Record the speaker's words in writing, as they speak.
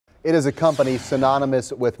It is a company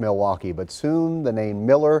synonymous with Milwaukee, but soon the name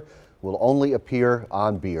Miller will only appear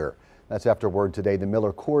on beer. That's after word today the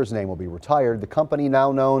MillerCoors name will be retired, the company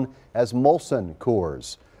now known as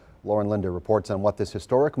MillerCoors. Lauren Linder reports on what this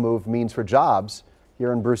historic move means for jobs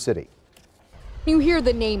here in Brew City. You hear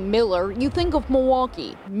the name Miller, you think of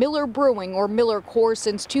Milwaukee. Miller Brewing, or MillerCoors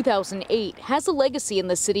since 2008, has a legacy in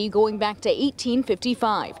the city going back to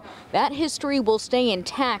 1855. That history will stay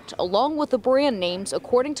intact along with the brand names,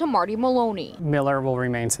 according to Marty Maloney. Miller will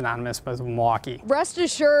remain synonymous with Milwaukee. Rest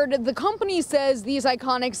assured, the company says these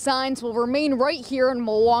iconic signs will remain right here in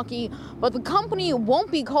Milwaukee, but the company won't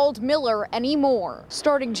be called Miller anymore.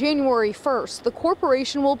 Starting January 1st, the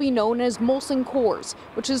corporation will be known as MillerCoors,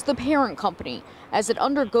 which is the parent company, as it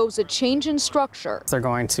undergoes a change in structure. They're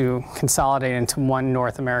going to consolidate into one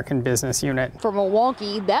North American business unit. For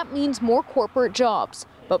Milwaukee, that means more corporate jobs.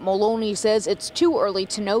 But Maloney says it's too early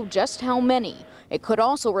to know just how many. It could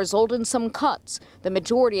also result in some cuts, the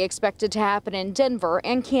majority expected to happen in Denver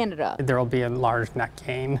and Canada. There will be a large net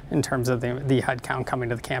gain in terms of the headcount coming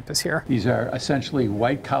to the campus here. These are essentially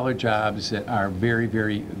white-collar jobs that are very,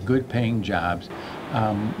 very good-paying jobs,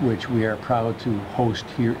 which we are proud to host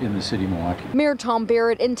here in the city of Milwaukee. Mayor Tom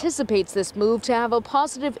Barrett anticipates this move to have a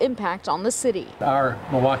positive impact on the city. Our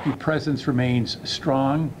Milwaukee presence remains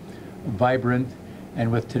strong, vibrant, and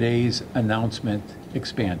with today's announcement,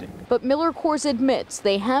 expanding. But MillerCoors admits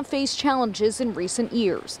they have faced challenges in recent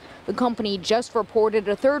years. The company just reported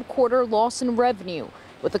a third-quarter loss in revenue.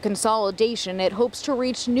 With the consolidation, it hopes to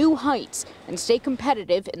reach new heights and stay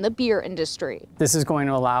competitive in the beer industry. This is going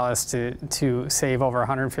to allow us to save over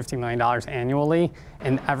 $150 million annually,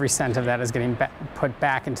 and every cent of that is getting put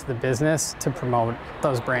back into the business to promote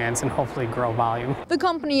those brands and hopefully grow volume. The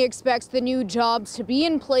company expects the new jobs to be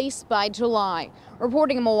in place by July.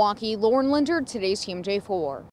 Reporting in Milwaukee, Lauren Linder, today's TMJ4.